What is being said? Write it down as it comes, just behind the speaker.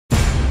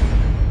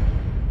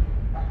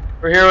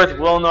We're here with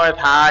Will North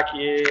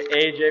Hockey,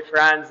 AJ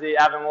Ferenczy,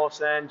 Evan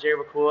Wolfson, Jay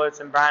Okulewicz,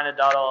 and Bryan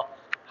Aduddle.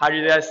 How do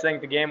you guys think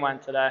the game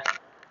went today?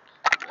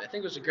 I think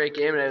it was a great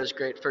game, and it was a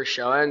great first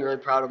showing. Really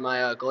proud of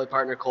my goalie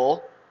partner,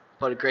 Cole.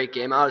 Put a great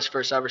game out, his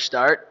first ever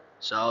start,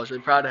 so I was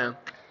really proud of him.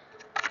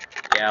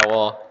 Yeah,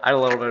 well, I had a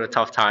little bit of a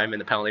tough time in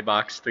the penalty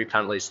box, 3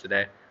 penalties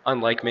today.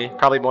 Unlike me,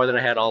 probably more than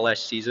I had all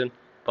last season,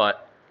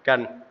 but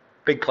got a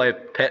big play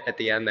Pitt at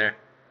the end there.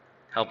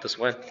 Helped us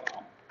win.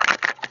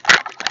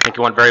 I think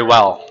it went very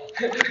well.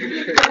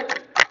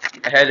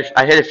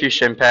 I hit a few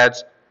shin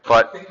pads,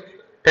 but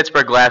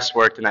Pittsburgh glass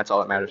worked, and that's all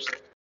that matters.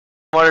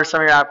 What are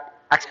some of your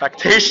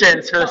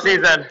expectations for the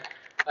season?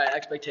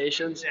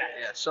 Expectations?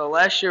 Yeah. So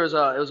last year was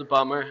it was a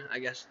bummer. I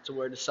guess it's a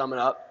word to sum it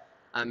up.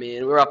 I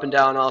mean, we were up and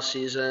down all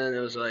season. It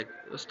was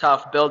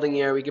tough building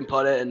year. We can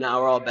put it, and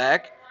now we're all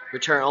back.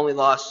 Return only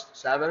lost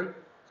seven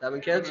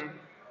kids. Mm-hmm.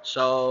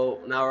 So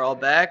now we're all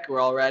back. We're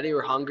all ready.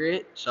 We're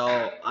hungry.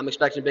 So I'm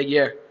expecting a big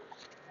year.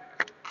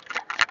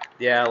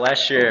 Yeah,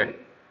 last year,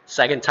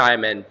 second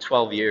time in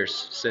 12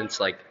 years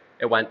since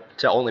it went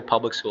to only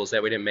public schools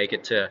that we didn't make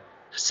it to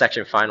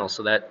section finals.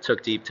 So that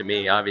took deep to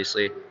me,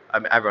 obviously.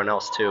 Everyone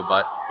else too,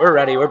 but we're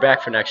ready. We're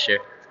back for next year.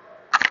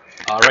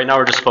 Right now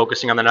we're just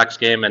focusing on the next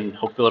game, and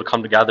hopefully it'll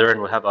come together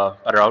and we'll have a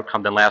better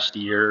outcome than last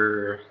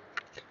year.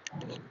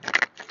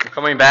 We're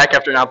coming back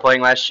after not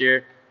playing last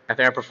year. I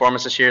think our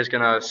performance this year is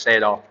going to say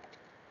it all.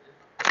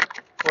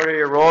 What are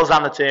your roles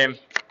on the team?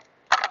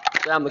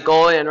 Yeah, I'm the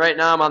goalie, and right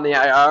now I'm on the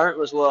IR. It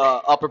was a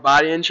little upper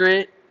body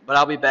injury, but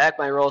I'll be back.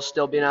 My role is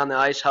still being on the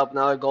ice, helping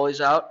other goalies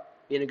out,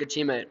 being a good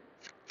teammate.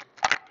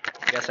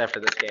 I guess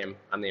after this game,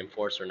 I'm the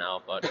enforcer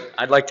now, but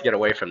I'd like to get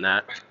away from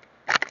that.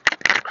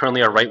 I'm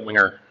currently a right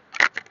winger,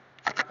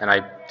 and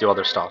I do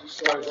other stuff.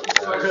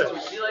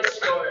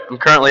 I'm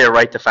currently a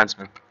right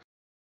defenseman.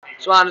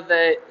 Just wanted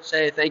to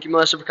say thank you,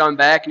 Melissa, for coming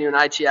back and doing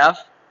ITF.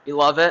 We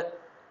love it.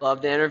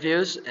 Love the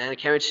interviews, and I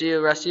can't wait to see you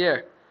the rest of the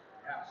year.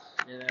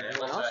 Yes.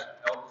 Anyone else?